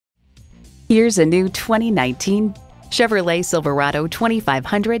Here's a new 2019 Chevrolet Silverado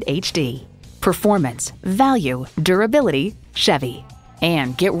 2500 HD. Performance, value, durability, Chevy.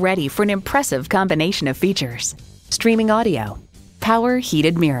 And get ready for an impressive combination of features: streaming audio, power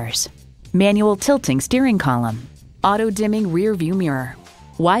heated mirrors, manual tilting steering column, auto dimming rear view mirror,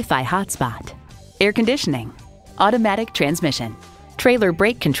 Wi-Fi hotspot, air conditioning, automatic transmission, trailer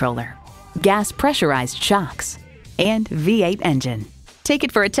brake controller, gas pressurized shocks, and V8 engine. Take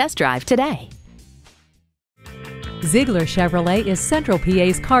it for a test drive today. Zeigler Chevrolet is Central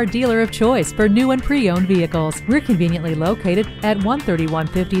PA's car dealer of choice for new and pre-owned vehicles. We're conveniently located at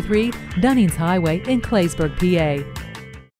 13153 Dunnings Highway in Claysburg, PA.